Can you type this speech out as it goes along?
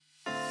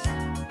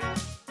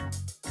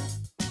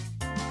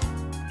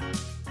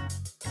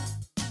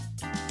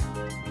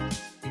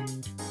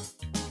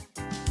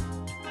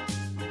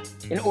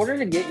In order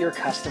to get your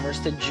customers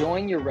to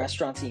join your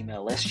restaurant's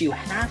email list, you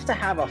have to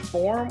have a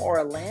form or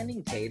a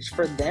landing page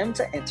for them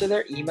to enter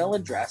their email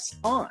address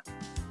on.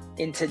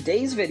 In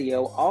today's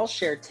video, I'll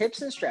share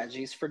tips and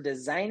strategies for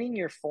designing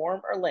your form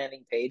or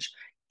landing page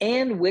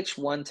and which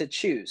one to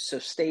choose, so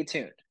stay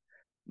tuned.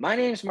 My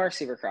name is Mark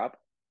Sieverkrop.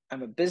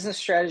 I'm a business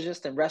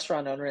strategist and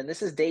restaurant owner, and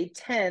this is day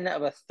 10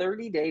 of a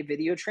 30-day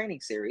video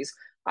training series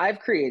I've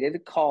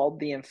created called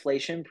the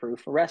Inflation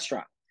Proof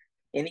Restaurant.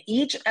 In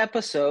each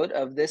episode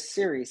of this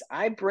series,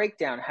 I break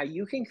down how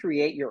you can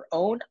create your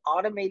own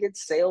automated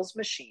sales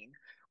machine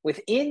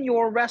within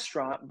your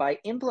restaurant by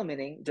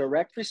implementing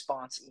direct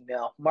response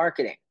email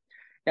marketing.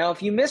 Now,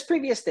 if you missed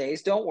previous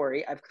days, don't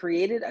worry. I've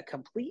created a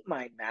complete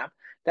mind map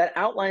that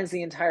outlines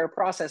the entire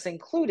process,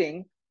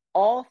 including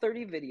all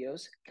 30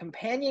 videos,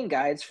 companion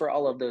guides for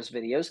all of those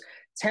videos,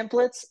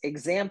 templates,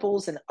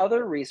 examples, and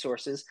other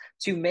resources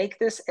to make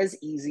this as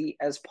easy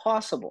as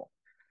possible.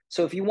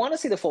 So if you want to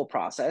see the full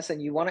process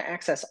and you want to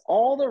access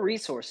all the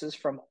resources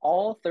from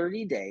all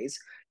 30 days,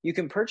 you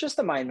can purchase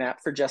the mind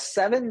map for just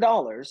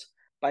 $7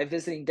 by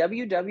visiting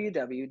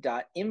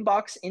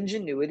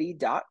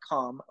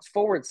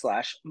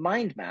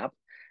www.inboxingenuity.com/mind map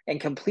and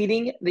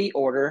completing the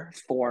order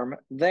form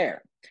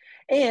there.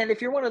 And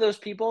if you're one of those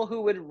people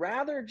who would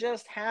rather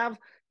just have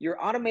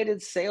your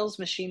automated sales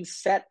machine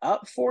set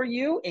up for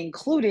you,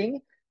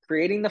 including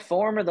creating the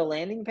form or the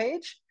landing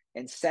page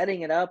and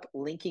setting it up,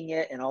 linking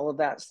it, and all of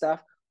that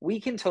stuff, we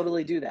can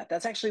totally do that.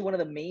 That's actually one of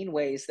the main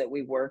ways that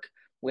we work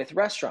with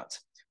restaurants.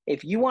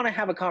 If you want to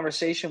have a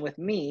conversation with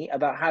me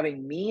about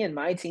having me and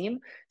my team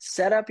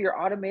set up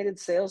your automated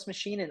sales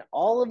machine and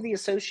all of the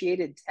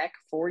associated tech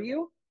for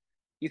you,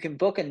 you can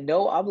book a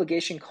no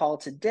obligation call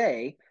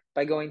today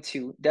by going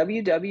to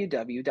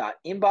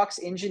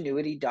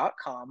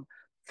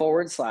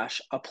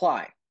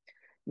www.inboxingenuity.com/apply.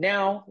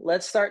 Now,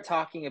 let's start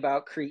talking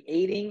about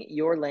creating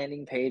your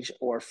landing page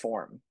or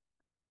form.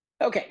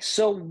 Okay,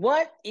 so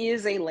what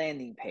is a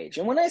landing page?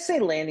 And when I say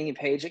landing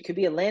page, it could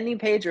be a landing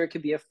page or it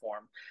could be a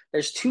form.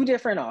 There's two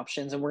different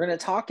options, and we're going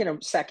to talk in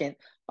a second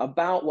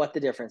about what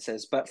the difference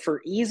is. But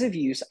for ease of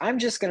use, I'm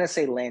just going to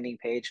say landing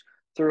page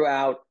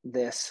throughout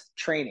this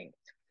training.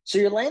 So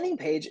your landing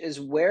page is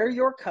where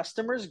your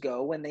customers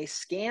go when they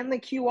scan the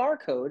QR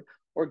code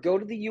or go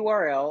to the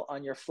URL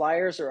on your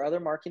flyers or other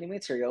marketing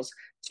materials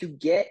to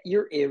get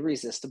your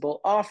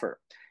irresistible offer.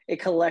 It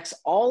collects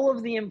all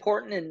of the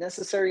important and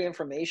necessary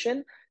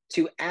information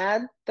to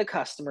add the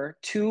customer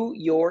to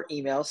your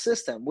email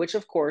system, which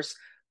of course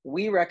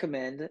we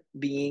recommend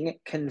being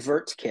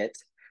ConvertKit,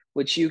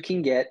 which you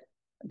can get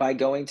by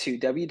going to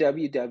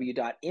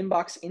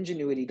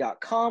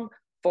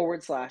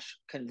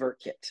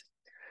www.inboxingenuity.com/ConvertKit.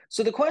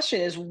 So the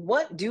question is,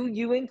 what do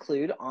you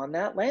include on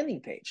that landing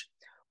page?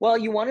 Well,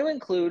 you want to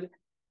include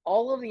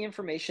all of the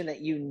information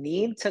that you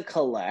need to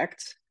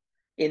collect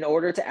in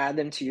order to add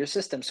them to your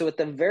system. So at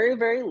the very,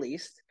 very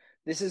least,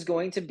 this is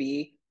going to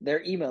be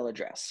their email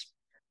address.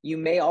 You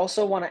may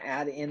also want to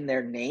add in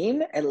their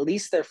name, at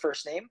least their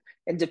first name.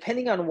 And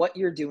depending on what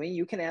you're doing,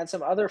 you can add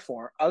some other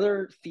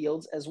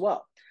fields as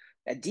well.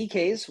 At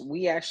DK's,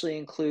 we actually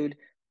include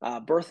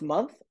birth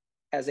month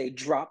as a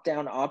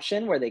drop-down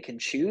option where they can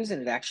choose,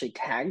 and it actually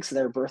tags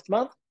their birth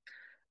month.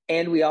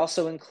 And we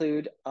also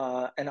include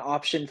an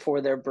option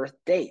for their birth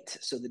date,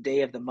 so the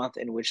day of the month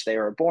in which they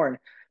were born,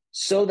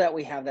 so that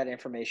we have that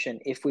information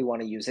if we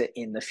want to use it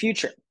in the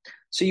future.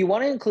 So you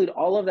want to include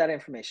all of that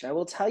information. I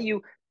will tell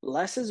you,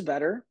 less is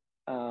better.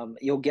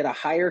 You'll get a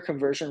higher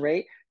conversion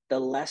rate the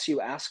less you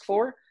ask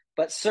for,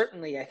 but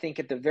certainly I think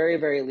at the very,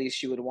 very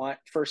least you would want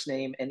first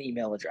name and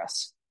email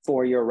address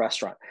for your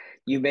restaurant.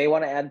 You may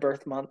want to add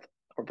birth month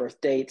or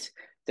birth date,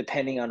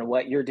 depending on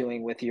what you're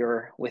doing with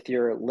your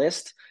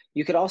list.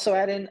 You could also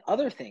add in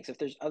other things. If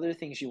there's other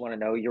things you want to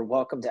know, you're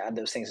welcome to add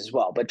those things as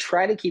well, but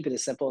try to keep it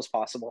as simple as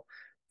possible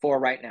for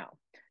right now.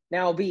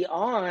 Now,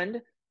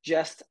 beyond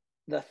just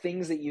the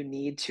things that you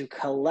need to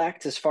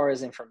collect as far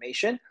as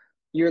information,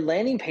 your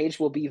landing page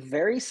will be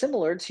very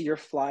similar to your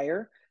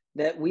flyer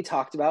that we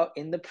talked about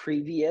in the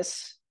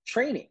previous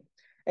training.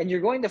 And you're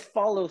going to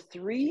follow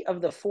 3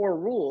 of the 4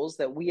 rules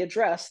that we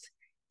addressed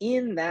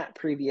in that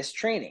previous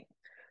training.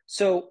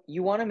 So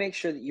you want to make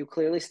sure that you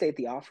clearly state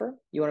the offer.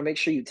 You want to make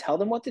sure you tell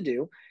them what to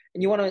do.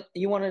 And you want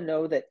to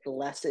know that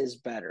less is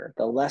better.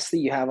 The less that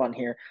you have on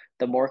here,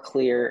 the more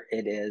clear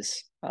it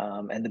is,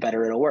 and the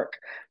better it'll work.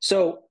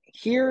 So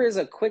here is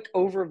a quick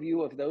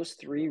overview of those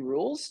 3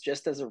 rules,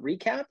 just as a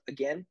recap.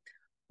 Again,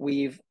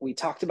 we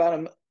talked about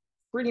them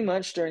pretty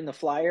much during the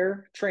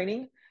flyer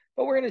training,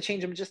 but we're going to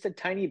change them just a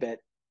tiny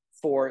bit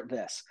for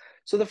this.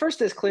 So the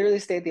first is clearly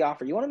state the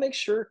offer. You want to make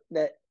sure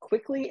that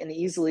quickly and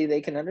easily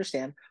they can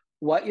understand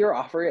what your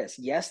offer is.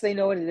 Yes, they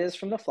know what it is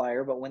from the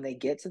flyer, but when they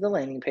get to the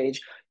landing page,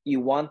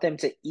 you want them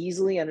to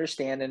easily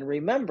understand and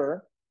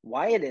remember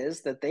why it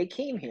is that they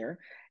came here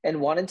and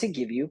wanted to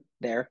give you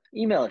their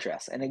email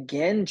address. And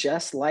again,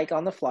 just like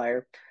on the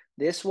flyer,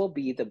 this will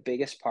be the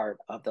biggest part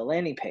of the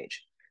landing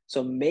page.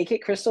 So make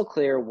it crystal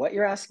clear what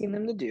you're asking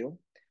them to do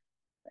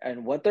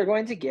and what they're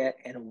going to get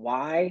and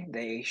why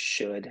they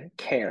should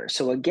care.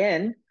 So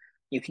again,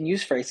 You can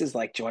use phrases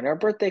like join our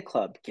birthday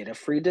club, get a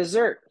free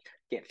dessert,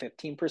 get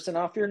 15%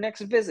 off your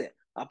next visit,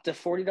 up to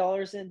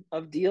 $40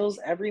 of deals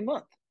every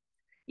month.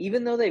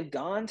 Even though they've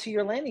gone to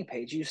your landing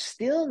page, you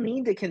still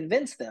need to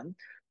convince them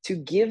to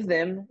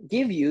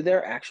give you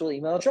their actual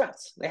email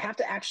address. They have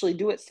to actually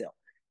do it still.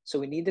 So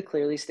we need to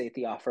clearly state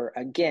the offer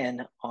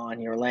again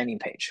on your landing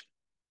page.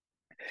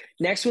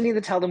 Next, we need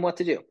to tell them what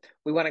to do.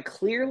 We want to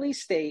clearly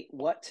state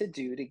what to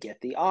do to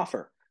get the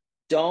offer.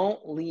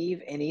 Don't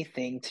leave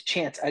anything to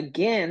chance.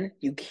 Again,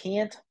 you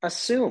can't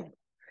assume.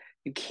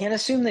 You can't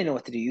assume they know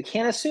what to do. You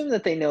can't assume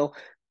that they know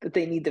that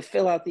they need to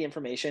fill out the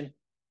information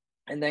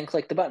and then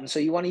click the button. So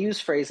you want to use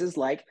phrases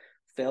like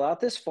fill out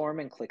this form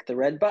and click the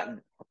red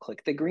button, or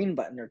click the green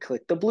button, or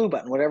click the blue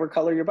button, whatever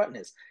color your button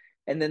is.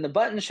 And then the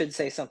button should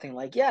say something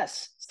like,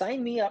 yes,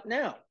 sign me up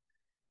now.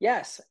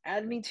 Yes,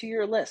 add me to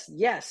your list.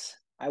 Yes,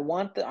 I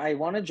want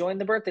to join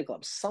the birthday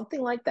club.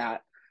 Something like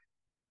that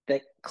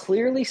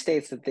clearly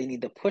states that they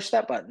need to push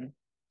that button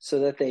so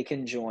that they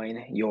can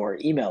join your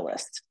email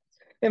list.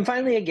 And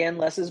finally, again,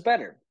 less is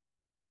better.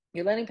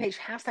 Your landing page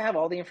has to have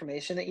all the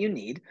information that you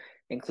need,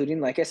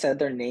 including, like I said,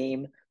 their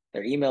name,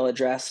 their email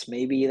address,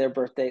 maybe their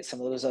birth date, some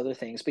of those other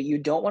things, but you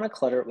don't want to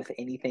clutter it with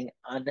anything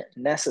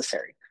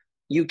unnecessary.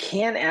 You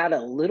can add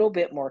a little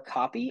bit more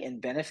copy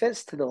and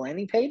benefits to the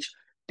landing page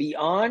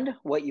beyond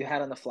what you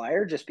had on the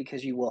flyer, just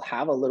because you will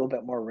have a little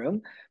bit more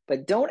room,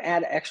 but don't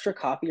add extra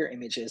copy or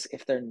images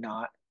if they're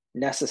not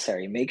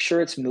necessary. Make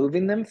sure it's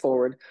moving them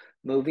forward,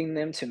 moving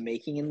them to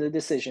making the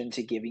decision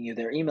to giving you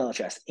their email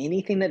address.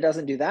 Anything that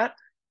doesn't do that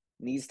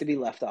needs to be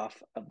left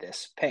off of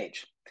this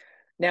page.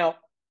 Now,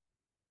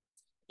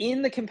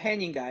 in the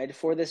companion guide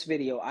for this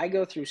video, I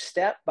go through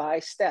step by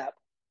step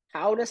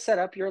how to set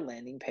up your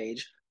landing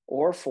page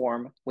or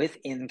form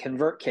within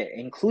ConvertKit,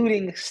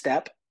 including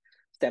step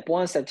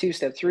 1, step 2,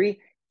 step 3,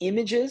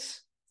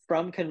 images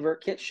from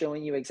ConvertKit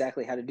showing you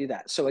exactly how to do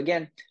that. So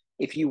again,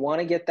 if you want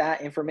to get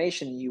that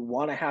information, you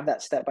want to have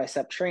that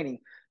step-by-step training,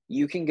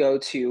 you can go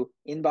to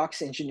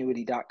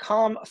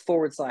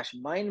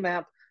inboxingenuity.com/mind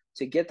map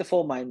to get the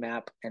full mind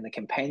map and the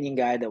companion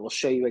guide that will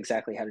show you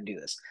exactly how to do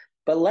this.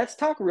 But let's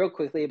talk real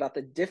quickly about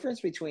the difference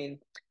between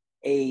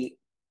a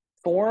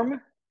form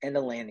and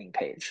a landing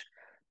page.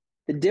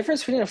 The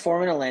difference between a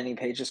form and a landing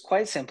page is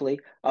quite simply,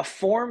 a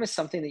form is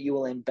something that you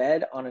will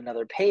embed on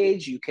another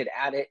page. You could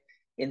add it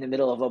in the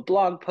middle of a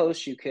blog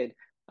post. You could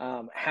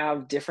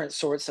have different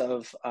sorts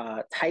of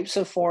types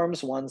of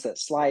forms, ones that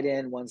slide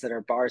in, ones that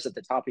are bars at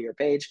the top of your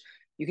page.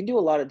 You can do a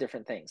lot of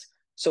different things.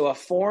 So a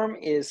form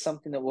is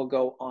something that will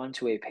go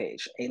onto a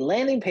page. A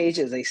landing page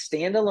is a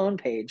standalone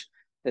page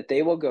that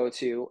they will go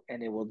to,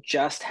 and it will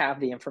just have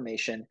the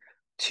information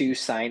to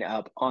sign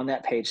up on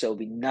that page. There will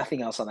be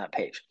nothing else on that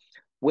page.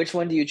 Which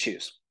one do you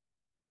choose?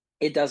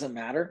 It doesn't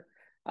matter.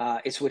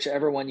 It's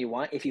whichever one you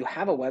want. If you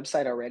have a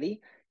website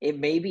already, it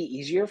may be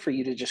easier for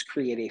you to just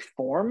create a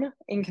form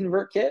in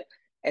ConvertKit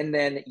and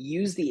then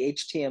use the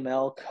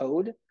HTML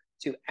code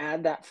to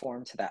add that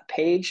form to that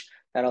page.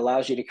 That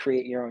allows you to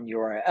create your own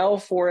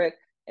URL for it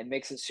and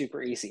makes it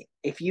super easy.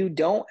 If you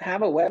don't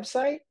have a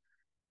website,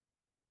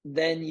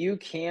 then you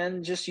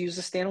can just use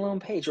a standalone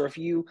page. Or if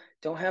you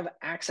don't have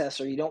access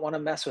or you don't want to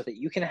mess with it,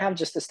 you can have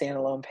just a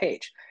standalone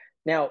page.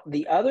 Now,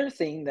 the other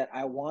thing that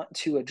I want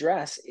to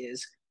address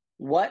is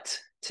what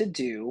to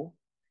do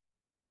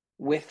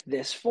with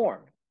this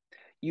form.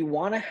 You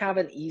want to have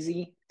an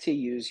easy to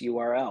use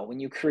URL. When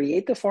you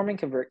create the form in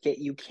ConvertKit,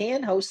 you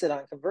can host it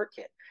on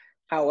ConvertKit.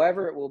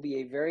 However, it will be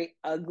a very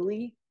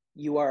ugly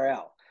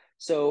URL.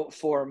 So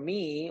for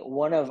me,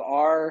 one of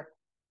our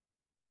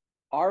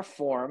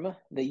form,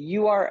 the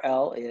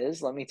URL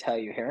is, let me tell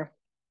you here,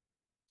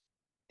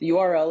 the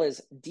URL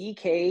is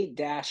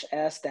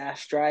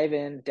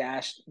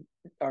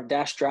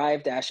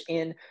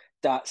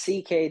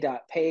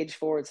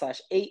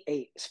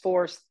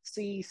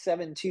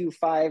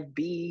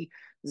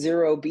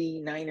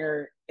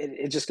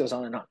It just goes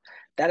on and on.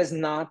 That is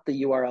not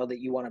the URL that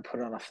you want to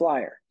put on a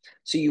flyer.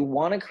 So you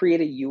want to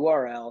create a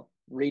URL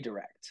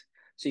redirect.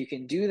 So you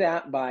can do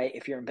that by,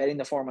 if you're embedding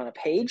the form on a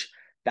page,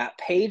 that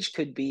page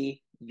could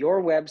be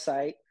your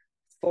website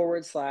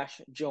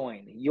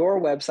 /join, your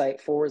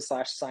website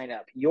 /sign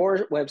up,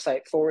 your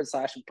website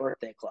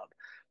 /birthday club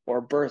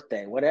or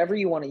birthday, whatever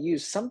you want to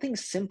use, something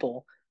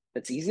simple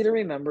that's easy to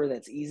remember,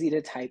 that's easy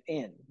to type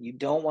in. You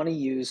don't want to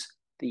use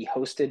the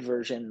hosted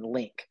version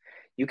link.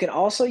 You can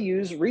also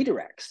use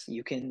redirects.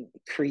 You can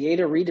create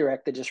a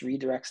redirect that just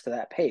redirects to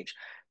that page.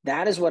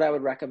 That is what I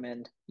would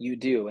recommend you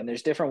do. And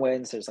there's different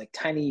ways. There's like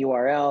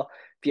TinyURL.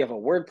 If you have a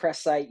WordPress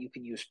site, you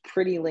can use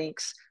pretty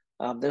links.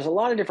 There's a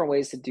lot of different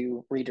ways to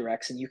do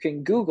redirects, and you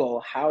can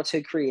Google how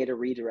to create a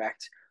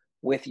redirect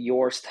with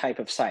your type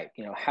of site.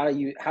 You know, how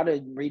to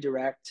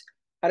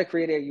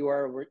create a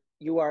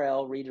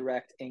URL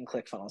redirect in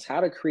ClickFunnels,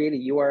 how to create a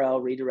URL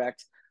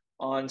redirect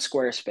on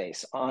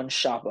Squarespace, on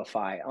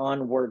Shopify,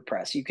 on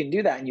WordPress. You can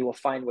do that and you will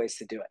find ways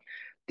to do it.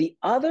 The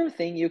other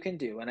thing you can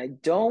do, and I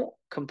don't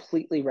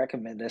completely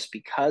recommend this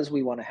because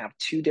we want to have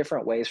two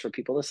different ways for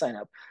people to sign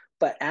up.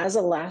 But as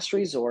a last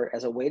resort,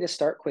 as a way to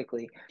start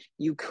quickly,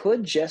 you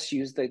could just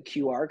use the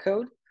QR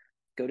code.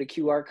 Go to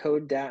QR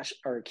code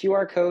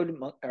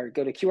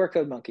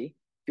monkey,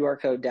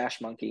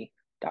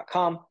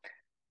 qrcode-monkey.com,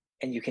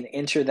 and you can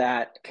enter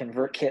that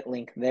ConvertKit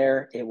link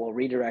there. It will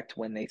redirect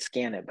when they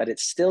scan it, but it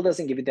still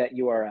doesn't give you that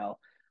URL,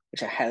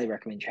 which I highly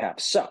recommend you have.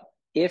 So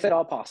if at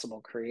all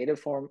possible, create a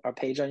form or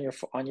page on your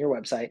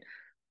website,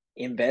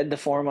 embed the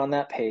form on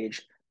that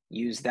page,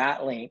 use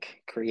that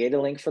link, create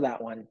a link for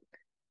that one,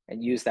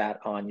 and use that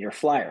on your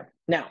flyer.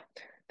 Now,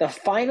 the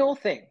final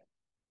thing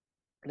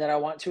that I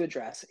want to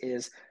address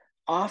is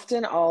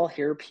often I'll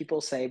hear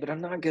people say, but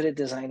I'm not good at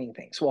designing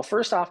things. Well,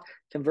 first off,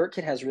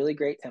 ConvertKit has really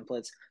great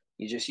templates.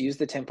 You just use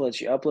the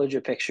templates, you upload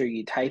your picture,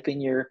 you type in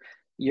your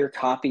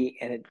copy,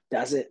 and it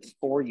does it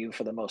for you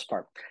for the most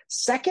part.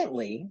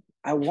 Secondly,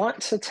 I want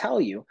to tell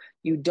you,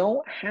 you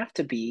don't have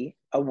to be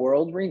a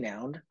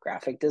world-renowned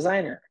graphic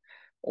designer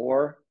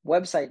or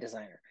website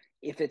designer.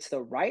 If it's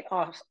the right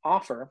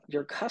offer,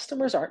 your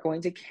customers aren't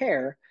going to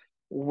care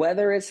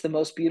whether it's the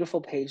most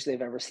beautiful page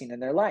they've ever seen in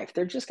their life.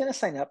 They're just going to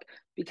sign up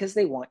because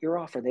they want your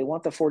offer. They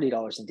want the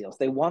 $40 in deals.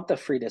 They want the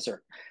free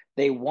dessert.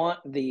 They want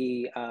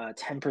the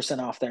 10%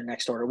 off their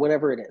next order,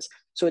 whatever it is.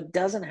 So it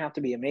doesn't have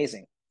to be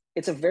amazing.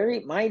 It's a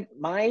very,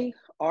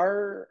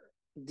 our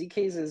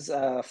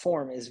DK's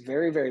form is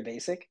very, very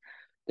basic.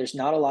 There's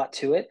not a lot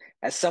to it.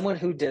 As someone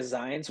who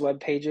designs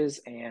web pages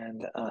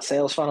and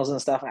sales funnels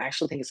and stuff, I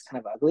actually think it's kind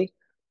of ugly,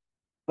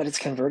 but it's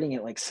converting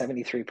at like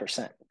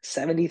 73%.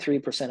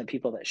 73% of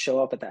people that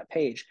show up at that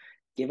page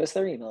give us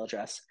their email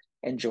address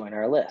and join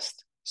our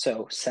list.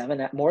 So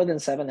more than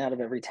 7 out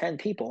of every 10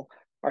 people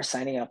are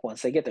signing up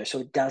once they get there. So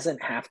it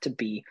doesn't have to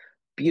be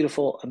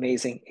beautiful,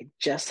 amazing. It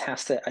just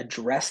has to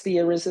address the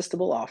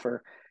irresistible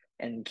offer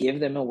and give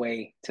them a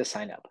way to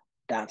sign up.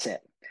 That's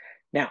it.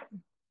 Now,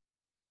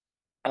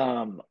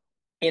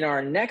 in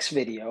our next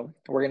video,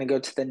 we're going to go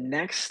to the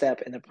next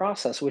step in the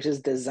process, which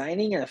is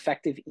designing an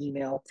effective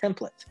email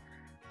template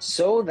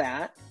so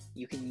that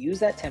you can use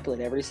that template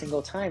every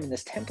single time. And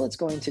this template's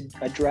going to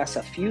address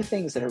a few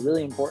things that are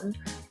really important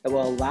that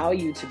will allow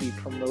you to be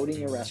promoting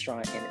your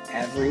restaurant in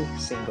every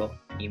single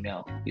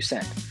email you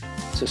send.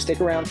 So stick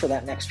around for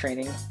that next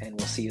training, and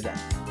we'll see you then.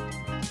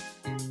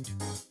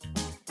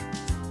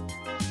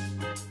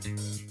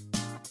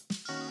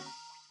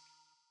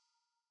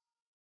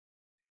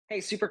 Hey,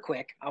 super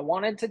quick, I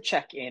wanted to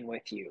check in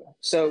with you.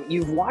 So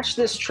you've watched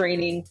this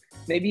training,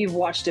 maybe you've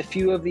watched a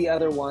few of the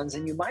other ones,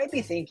 and you might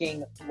be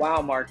thinking,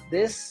 wow, Mark,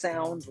 this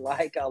sounds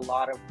like a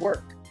lot of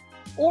work.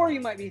 Or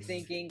you might be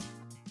thinking,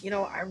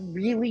 I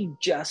really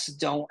just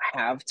don't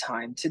have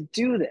time to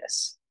do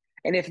this.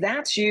 And if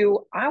that's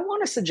you, I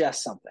want to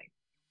suggest something.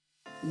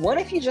 What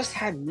if you just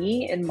had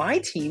me and my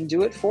team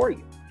do it for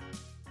you?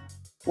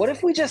 What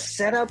if we just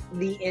set up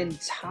the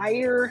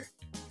entire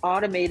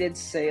automated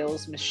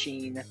sales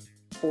machine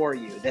for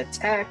you? The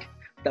tech,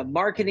 the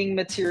marketing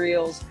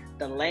materials,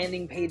 the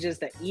landing pages,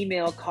 the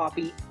email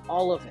copy,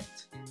 all of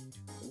it.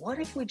 What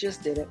if we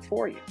just did it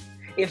for you?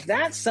 If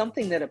that's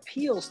something that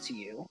appeals to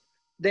you,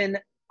 then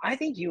I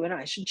think you and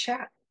I should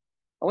chat.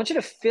 I want you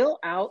to fill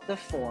out the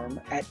form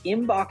at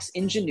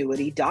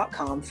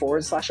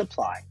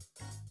inboxingenuity.com/apply.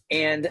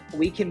 And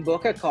we can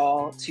book a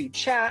call to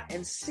chat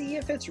and see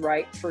if it's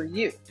right for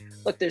you.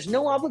 Look, there's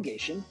no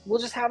obligation. We'll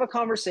just have a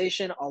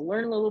conversation. I'll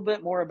learn a little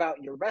bit more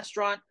about your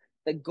restaurant,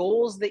 the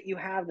goals that you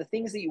have, the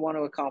things that you want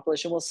to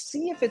accomplish, and we'll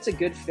see if it's a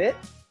good fit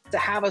to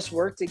have us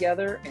work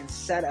together and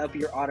set up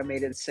your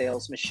automated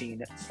sales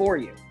machine for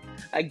you.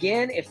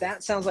 Again, if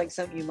that sounds like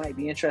something you might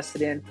be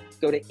interested in,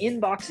 go to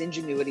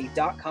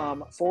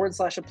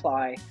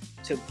inboxingenuity.com/apply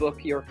to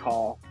book your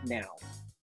call now.